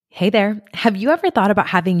Hey there. Have you ever thought about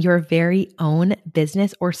having your very own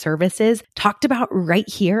business or services talked about right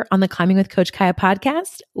here on the Climbing with Coach Kaya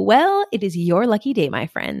podcast? Well, it is your lucky day, my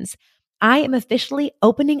friends. I am officially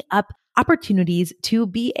opening up opportunities to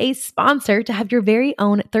be a sponsor to have your very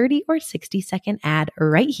own 30 or 60-second ad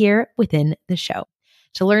right here within the show.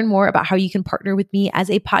 To learn more about how you can partner with me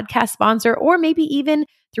as a podcast sponsor, or maybe even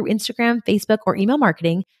through Instagram, Facebook, or email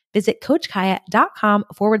marketing, visit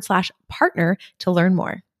coachkaya.com/partner to learn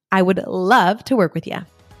more. I would love to work with you.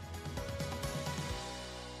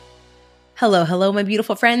 Hello, my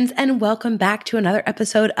beautiful friends, and welcome back to another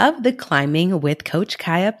episode of the Climbing with Coach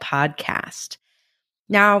Kaya podcast.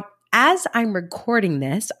 Now, as I'm recording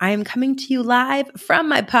this, I am coming to you live from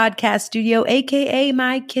my podcast studio, aka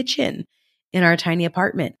my kitchen in our tiny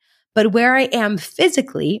apartment. But where I am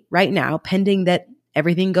physically right now, pending that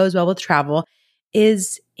everything goes well with travel,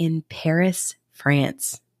 is in Paris,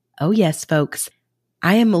 France. Oh yes, folks.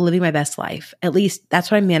 I am living my best life. At least that's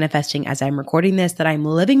what I'm manifesting as I'm recording this, that I'm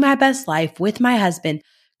living my best life with my husband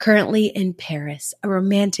currently in Paris, a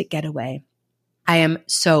romantic getaway. I am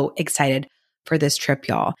so excited for this trip,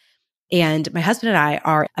 y'all. And my husband and I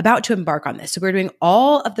are about to embark on this. So we're doing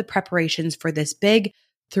all of the preparations for this big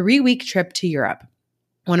 3-week trip to Europe.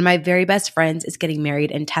 One of my very best friends is getting married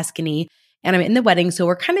in Tuscany, and I'm in the wedding. So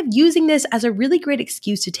we're kind of using this as a really great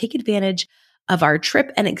excuse to take advantage of our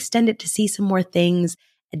trip and extend it to see some more things,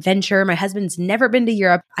 adventure. My husband's never been to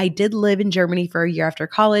Europe. I did live in Germany for a year after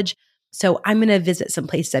college. So I'm going to visit some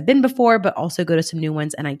places I've been before, but also go to some new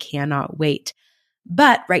ones, and I cannot wait.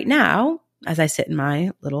 But right now, as I sit in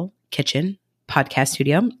my little kitchen podcast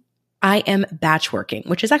studio, I am batch working,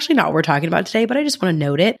 which is actually not what we're talking about today, but I just want to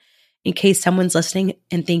note it in case someone's listening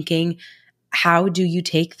and thinking, how do you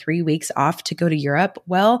take 3 weeks off to go to Europe?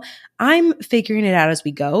 Well, I'm figuring it out as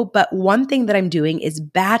we go. But one thing that I'm doing is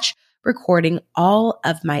batch recording all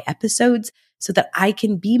of my episodes so that I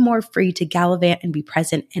can be more free to gallivant and be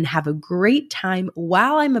present and have a great time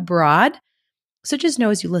while I'm abroad. So just know,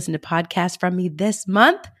 as you listen to podcasts from me this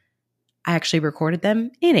month, I actually recorded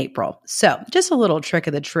them in April. So just a little trick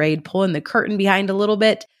of the trade, pulling the curtain behind a little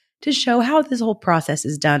bit to show how this whole process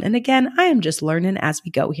is done. And again, I am just learning as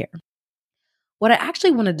we go here. What I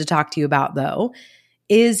actually wanted to talk to you about, though,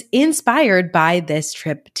 is inspired by this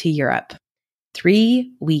trip to Europe.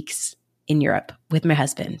 3 weeks in Europe with my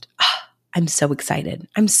husband. I'm so excited.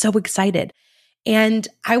 I'm so excited. And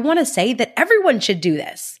I want to say that everyone should do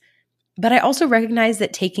this. But I also recognize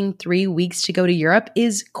that taking 3 weeks to go to Europe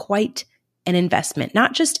is quite an investment,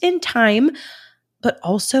 not just in time, but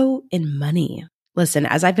also in money. Listen,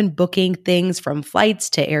 as I've been booking things from flights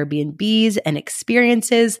to Airbnbs and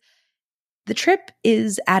experiences, the trip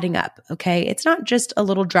is adding up, okay? It's not just a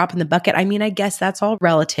little drop in the bucket. I mean, I guess that's all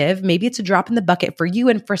relative. Maybe it's a drop in the bucket for you,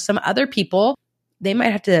 and for some other people, they might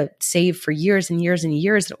have to save for years and years and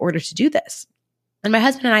years in order to do this. And my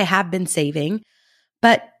husband and I have been saving,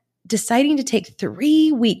 but deciding to take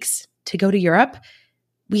 3 weeks to go to Europe,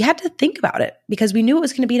 we had to think about it because we knew it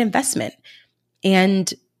was going to be an investment.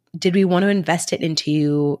 And did we want to invest it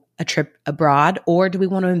into a trip abroad, or do we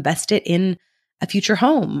want to invest it in a future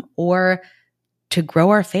home or to grow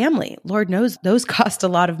our family? Lord knows those cost a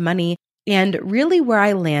lot of money. And really where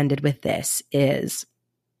I landed with this is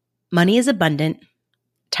money is abundant,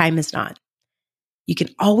 time is not. You can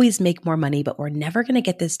always make more money, but we're never going to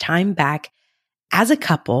get this time back as a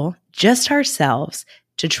couple, just ourselves,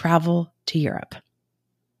 to travel to Europe.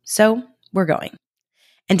 So we're going.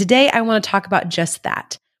 And today I want to talk about just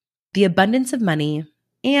that, the abundance of money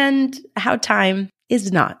and how time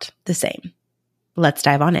is not the same. Let's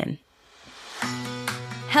dive on in.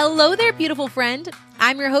 Hello there, beautiful friend.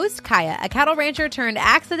 I'm your host, Kaya, a cattle rancher turned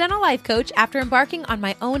accidental life coach after embarking on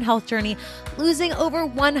my own health journey, losing over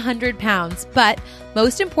 100 pounds, but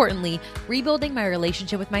most importantly, rebuilding my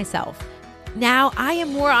relationship with myself. Now I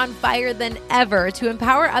am more on fire than ever to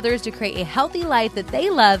empower others to create a healthy life that they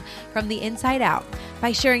love from the inside out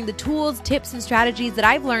by sharing the tools, tips, and strategies that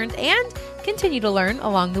I've learned and continue to learn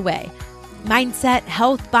along the way. Mindset,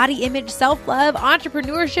 health, body image, self-love,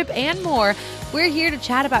 entrepreneurship, and more. We're here to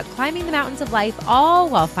chat about climbing the mountains of life, all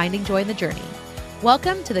while finding joy in the journey.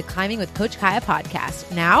 Welcome to the Climbing with Coach Kaya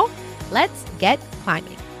podcast. Now, let's get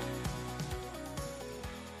climbing.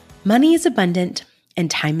 Money is abundant and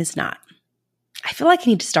time is not. I feel like I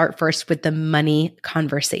need to start first with the money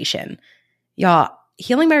conversation. Y'all,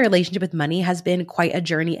 healing my relationship with money has been quite a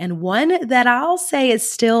journey, and one that I'll say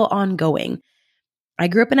is still ongoing. I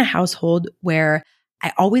grew up in a household where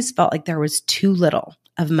I always felt like there was too little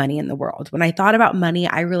of money in the world. When I thought about money,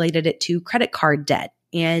 I related it to credit card debt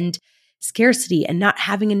and scarcity and not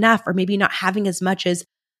having enough, or maybe not having as much as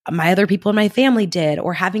my other people in my family did,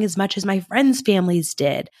 or having as much as my friends' families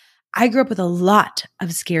did. I grew up with a lot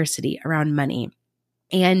of scarcity around money.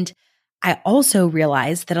 And I also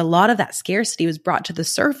realized that a lot of that scarcity was brought to the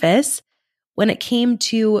surface when it came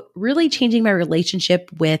to really changing my relationship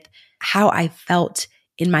with how I felt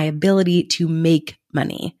in my ability to make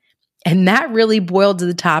money. And that really boiled to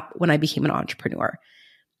the top when I became an entrepreneur.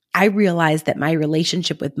 I realized that my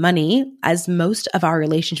relationship with money, as most of our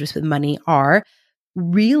relationships with money are,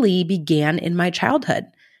 really began in my childhood.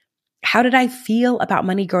 How did I feel about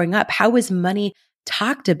money growing up? How was money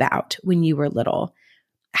talked about when you were little?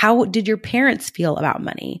 How did your parents feel about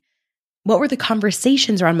money? What were the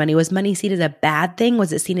conversations around money? Was money seen as a bad thing?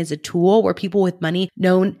 Was it seen as a tool? Were people with money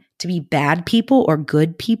known to be bad people or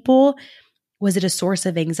good people? Was it a source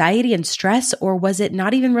of anxiety and stress, or was it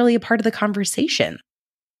not even really a part of the conversation?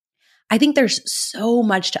 I think there's so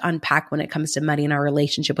much to unpack when it comes to money and our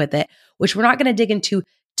relationship with it, which we're not going to dig into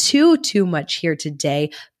too much here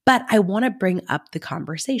today, but I want to bring up the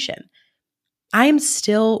conversation. I'm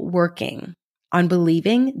still working on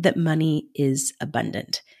believing that money is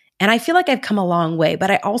abundant. And I feel like I've come a long way,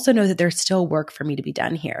 but I also know that there's still work for me to be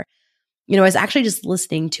done here. I was actually just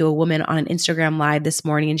listening to a woman on an Instagram Live this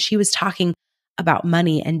morning, and she was talking about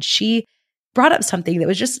money, and she brought up something that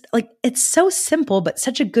was just like, it's so simple, but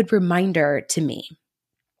such a good reminder to me.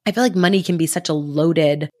 I feel like money can be such a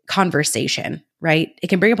loaded conversation, right? It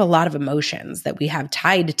can bring up a lot of emotions that we have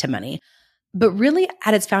tied to money. But really,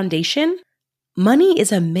 at its foundation, money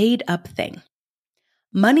is a made-up thing.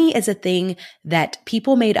 Money is a thing that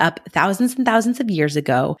people made up thousands and thousands of years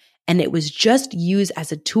ago, and it was just used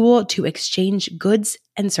as a tool to exchange goods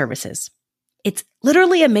and services. It's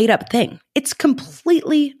literally a made-up thing. It's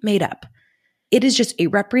completely made up. It is just a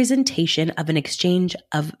representation of an exchange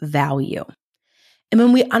of value. And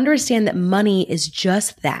when we understand that money is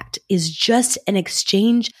just that, is just an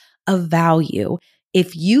exchange of value,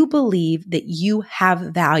 if you believe that you have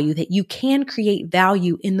value, that you can create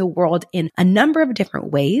value in the world in a number of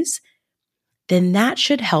different ways, then that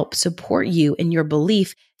should help support you in your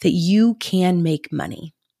belief that you can make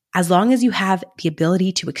money. As long as you have the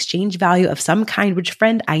ability to exchange value of some kind, which,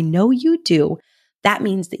 friend, I know you do, that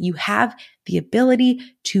means that you have the ability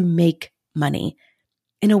to make money.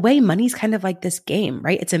 In a way, money's kind of like this game,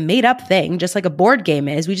 right? It's a made up thing, just like a board game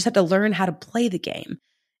is. We just have to learn how to play the game.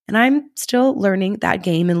 And I'm still learning that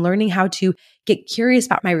game and learning how to get curious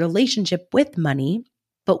about my relationship with money.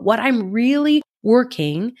 But what I'm really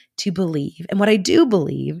working to believe, and what I do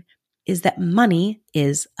believe, is that money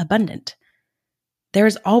is abundant. There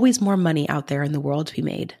is always more money out there in the world to be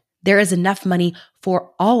made. There is enough money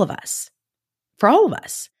for all of us. For all of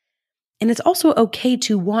us. And it's also okay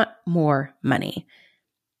to want more money.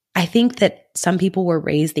 I think that some people were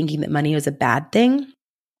raised thinking that money was a bad thing.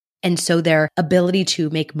 And so their ability to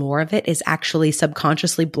make more of it is actually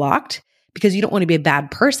subconsciously blocked because you don't want to be a bad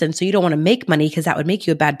person. So you don't want to make money because that would make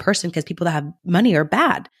you a bad person because people that have money are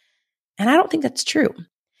bad. And I don't think that's true.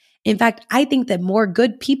 In fact, I think that more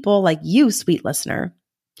good people like you, sweet listener,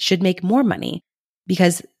 should make more money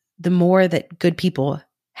because the more that good people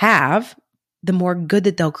have, the more good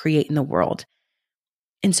that they'll create in the world.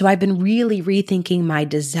 And so I've been really rethinking my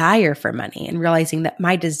desire for money and realizing that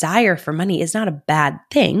my desire for money is not a bad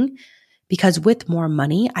thing because with more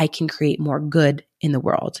money, I can create more good in the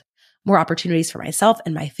world, more opportunities for myself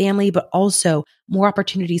and my family, but also more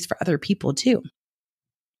opportunities for other people too.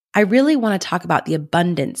 I really want to talk about the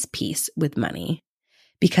abundance piece with money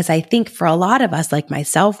because I think for a lot of us, like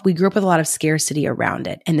myself, we grew up with a lot of scarcity around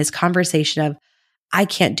it and this conversation of, I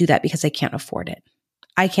can't do that because I can't afford it.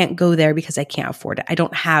 I can't go there because I can't afford it. I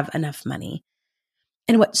don't have enough money.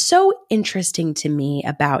 And what's so interesting to me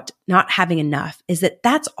about not having enough is that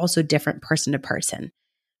that's also different person to person.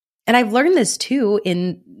 And I've learned this too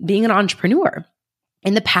in being an entrepreneur.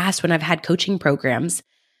 In the past, when I've had coaching programs,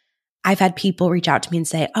 I've had people reach out to me and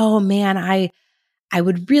say, oh man, I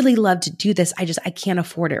would really love to do this. I can't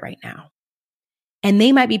afford it right now. And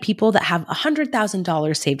they might be people that have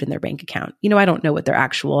 $100,000 saved in their bank account. I don't know what their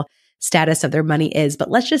actual status of their money is, but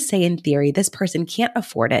let's just say in theory, this person can't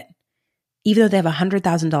afford it, even though they have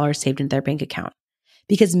 $100,000 saved in their bank account,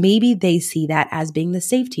 because maybe they see that as being the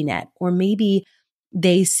safety net, or maybe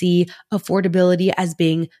they see affordability as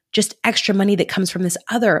being just extra money that comes from this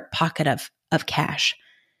other pocket of cash.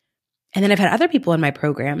 And then I've had other people in my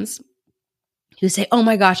programs who say, oh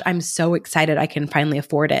my gosh, I'm so excited I can finally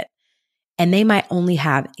afford it. And they might only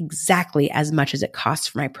have exactly as much as it costs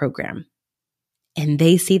for my program. And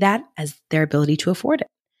they see that as their ability to afford it.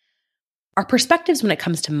 Our perspectives when it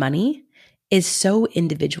comes to money is so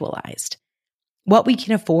individualized. What we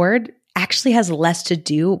can afford actually has less to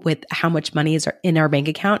do with how much money is in our bank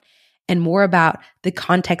account and more about the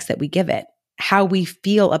context that we give it, how we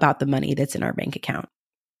feel about the money that's in our bank account.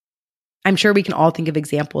 I'm sure we can all think of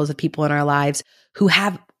examples of people in our lives who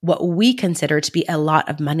have what we consider to be a lot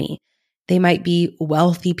of money. They might be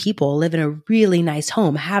wealthy people, live in a really nice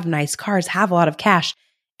home, have nice cars, have a lot of cash,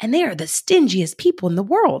 and they are the stingiest people in the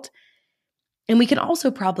world. And we can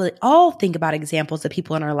also probably all think about examples of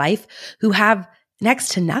people in our life who have next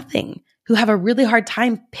to nothing, who have a really hard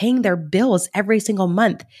time paying their bills every single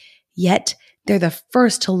month, yet they're the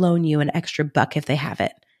first to loan you an extra buck if they have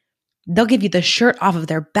it. They'll give you the shirt off of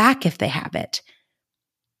their back if they have it.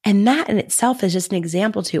 And that in itself is just an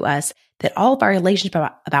example to us that all of our relationship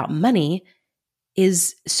about money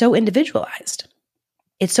is so individualized.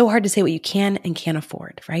 It's so hard to say what you can and can't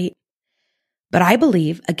afford, right? But I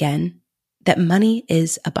believe, again, that money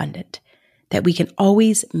is abundant, that we can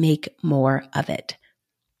always make more of it.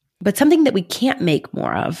 But something that we can't make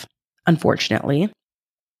more of, unfortunately,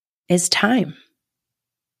 is time.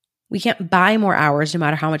 We can't buy more hours no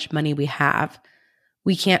matter how much money we have.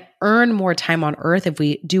 We can't earn more time on earth if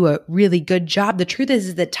we do a really good job. The truth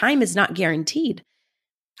is that time is not guaranteed.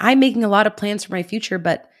 I'm making a lot of plans for my future,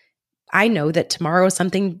 but I know that tomorrow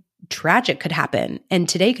something tragic could happen, and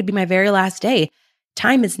today could be my very last day.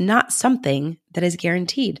 Time is not something that is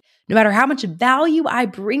guaranteed. No matter how much value I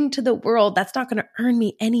bring to the world, that's not going to earn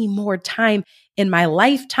me any more time in my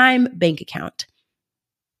lifetime bank account.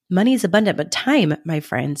 Money is abundant, but time, my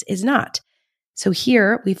friends, is not. So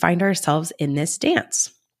here we find ourselves in this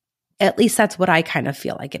dance. At least that's what I kind of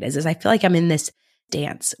feel like it is I feel like I'm in this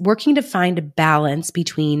dance, working to find a balance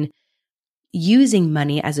between using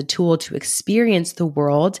money as a tool to experience the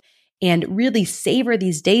world and really savor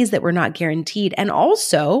these days that we're not guaranteed. And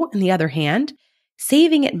also, on the other hand,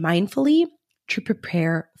 saving it mindfully to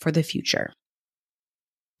prepare for the future.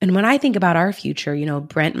 And when I think about our future,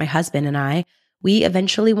 Brent, my husband, and I, we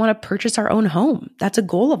eventually want to purchase our own home. That's a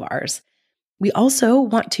goal of ours. We also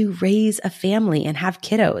want to raise a family and have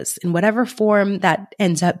kiddos in whatever form that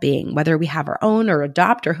ends up being, whether we have our own or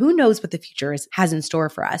adopt, or who knows what the future has in store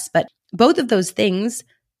for us. But both of those things,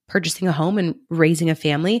 purchasing a home and raising a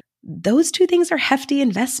family, those two things are hefty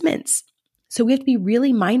investments. So we have to be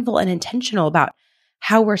really mindful and intentional about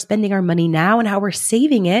how we're spending our money now and how we're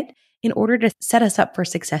saving it in order to set us up for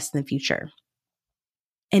success in the future.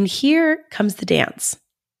 And here comes the dance.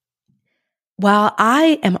 While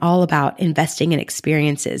I am all about investing in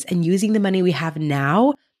experiences and using the money we have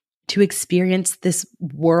now to experience this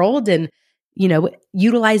world and,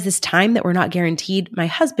 utilize this time that we're not guaranteed, my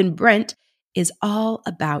husband, Brent, is all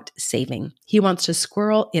about saving. He wants to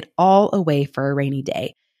squirrel it all away for a rainy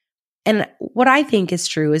day. And what I think is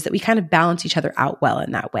true is that we kind of balance each other out well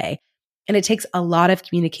in that way. And it takes a lot of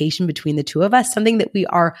communication between the two of us, something that we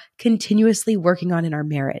are continuously working on in our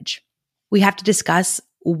marriage. We have to discuss,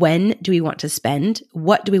 when do we want to spend?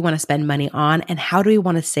 What do we want to spend money on? And how do we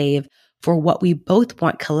want to save for what we both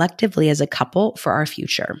want collectively as a couple for our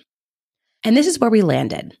future? And this is where we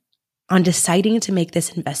landed on deciding to make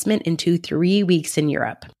this investment into 3 weeks in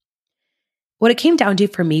Europe. What it came down to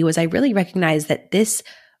for me was I really recognized that this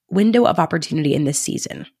window of opportunity in this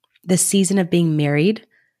season of being married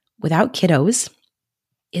without kiddos,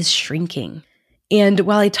 is shrinking. And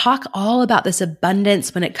while I talk all about this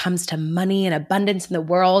abundance when it comes to money and abundance in the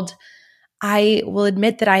world, I will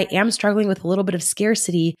admit that I am struggling with a little bit of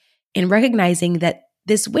scarcity in recognizing that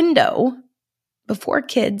this window before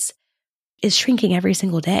kids is shrinking every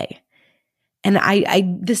single day. And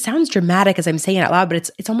this sounds dramatic as I'm saying it out loud,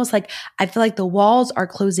 but it's almost like I feel like the walls are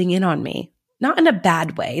closing in on me. Not in a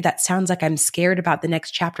bad way. That sounds like I'm scared about the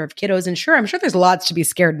next chapter of kiddos. And sure, I'm sure there's lots to be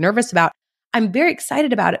scared and nervous about. I'm very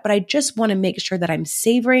excited about it, but I just want to make sure that I'm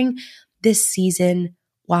savoring this season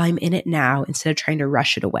while I'm in it now instead of trying to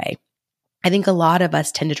rush it away. I think a lot of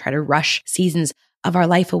us tend to try to rush seasons of our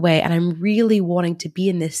life away, and I'm really wanting to be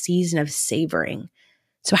in this season of savoring.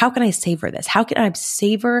 So how can I savor this? How can I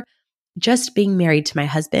savor just being married to my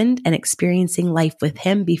husband and experiencing life with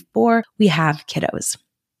him before we have kiddos?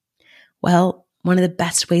 Well, one of the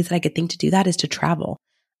best ways that I could think to do that is to travel.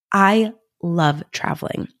 I love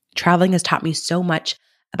traveling. Traveling has taught me so much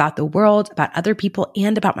about the world, about other people,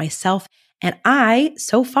 and about myself. And I,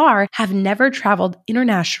 so far, have never traveled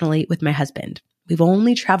internationally with my husband. We've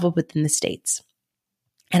only traveled within the States.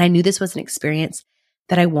 And I knew this was an experience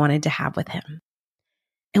that I wanted to have with him.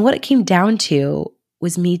 And what it came down to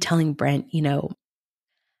was me telling Brent,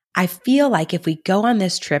 I feel like if we go on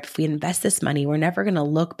this trip, if we invest this money, we're never going to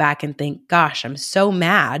look back and think, gosh, I'm so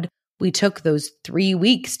mad we took those 3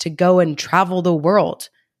 weeks to go and travel the world.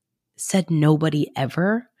 Said nobody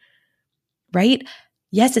ever, right?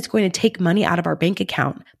 Yes, it's going to take money out of our bank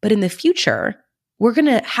account, but in the future, we're going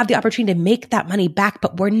to have the opportunity to make that money back,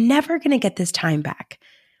 but we're never going to get this time back.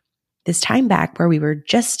 This time back where we were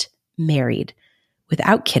just married,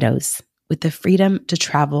 without kiddos, with the freedom to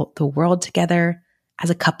travel the world together as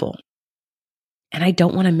a couple. And I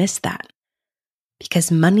don't want to miss that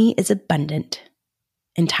because money is abundant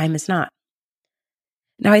and time is not.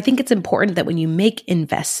 Now, I think it's important that when you make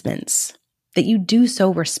investments, that you do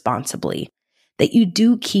so responsibly, that you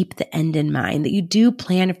do keep the end in mind, that you do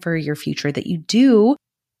plan for your future, that you do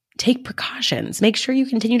take precautions. Make sure you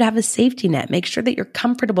continue to have a safety net. Make sure that you're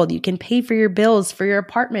comfortable, that you can pay for your bills, for your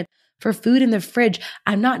apartment, for food in the fridge.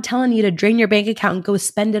 I'm not telling you to drain your bank account and go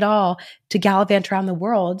spend it all to gallivant around the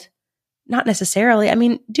world. Not necessarily. I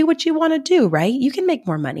mean, do what you want to do, right? You can make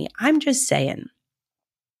more money. I'm just saying.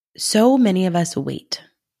 So many of us wait.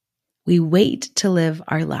 We wait to live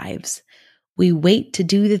our lives. We wait to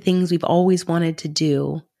do the things we've always wanted to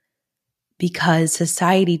do because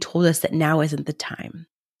society told us that now isn't the time.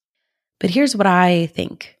 But here's what I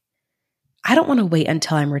think. I don't want to wait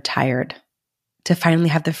until I'm retired to finally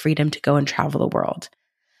have the freedom to go and travel the world.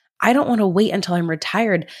 I don't want to wait until I'm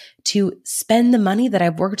retired to spend the money that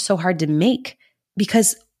I've worked so hard to make,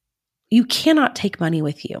 because you cannot take money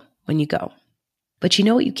with you when you go. But you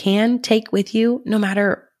know what you can take with you no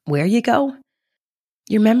matter where you go?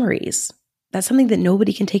 Your memories. That's something that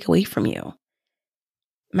nobody can take away from you.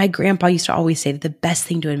 My grandpa used to always say that the best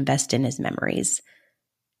thing to invest in is memories.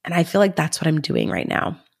 And I feel like that's what I'm doing right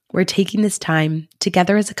now. We're taking this time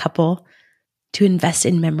together as a couple to invest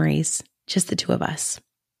in memories, just the two of us,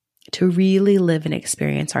 to really live and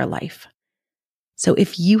experience our life. So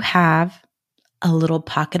if you have a little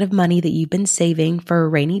pocket of money that you've been saving for a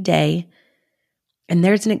rainy day, and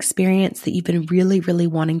there's an experience that you've been really, really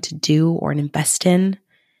wanting to do or invest in,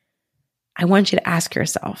 I want you to ask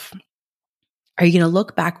yourself, are you going to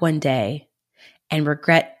look back one day and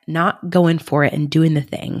regret not going for it and doing the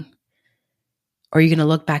thing? Or are you going to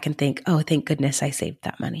look back and think, oh, thank goodness I saved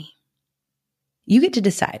that money? You get to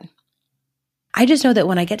decide. I just know that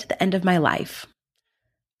when I get to the end of my life,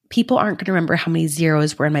 people aren't going to remember how many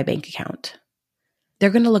zeros were in my bank account. They're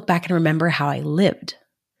going to look back and remember how I lived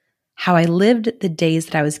the days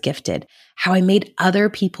that I was gifted, how I made other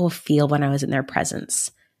people feel when I was in their presence.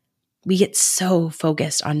 We get so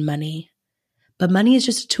focused on money, but money is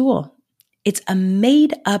just a tool. It's a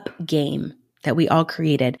made-up game that we all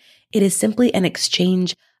created. It is simply an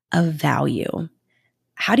exchange of value.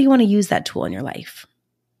 How do you want to use that tool in your life?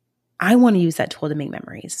 I want to use that tool to make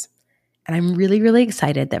memories. And I'm really, really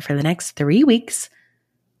excited that for the next 3 weeks,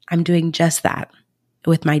 I'm doing just that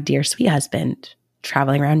with my dear sweet husband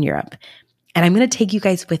traveling around Europe. And I'm going to take you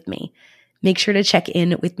guys with me. Make sure to check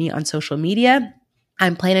in with me on social media.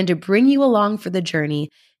 I'm planning to bring you along for the journey,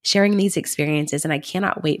 sharing these experiences, and I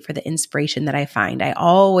cannot wait for the inspiration that I find. I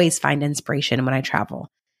always find inspiration when I travel.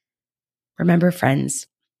 Remember, friends,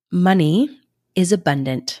 money is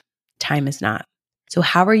abundant, time is not. So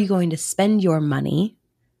how are you going to spend your money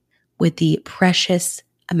with the precious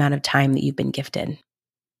amount of time that you've been gifted?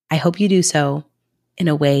 I hope you do so in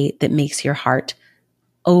a way that makes your heart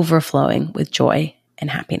overflowing with joy and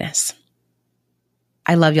happiness.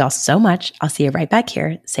 I love y'all so much. I'll see you right back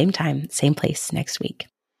here, same time, same place next week.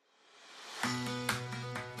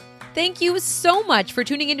 Thank you so much for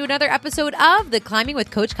tuning into another episode of the Climbing with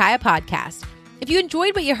Coach Kaya podcast. If you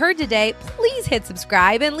enjoyed what you heard today, please hit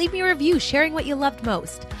subscribe and leave me a review sharing what you loved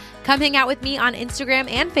most. Come hang out with me on Instagram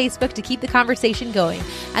and Facebook to keep the conversation going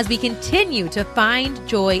as we continue to find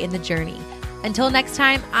joy in the journey. Until next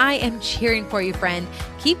time, I am cheering for you, friend.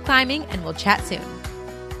 Keep climbing and we'll chat soon.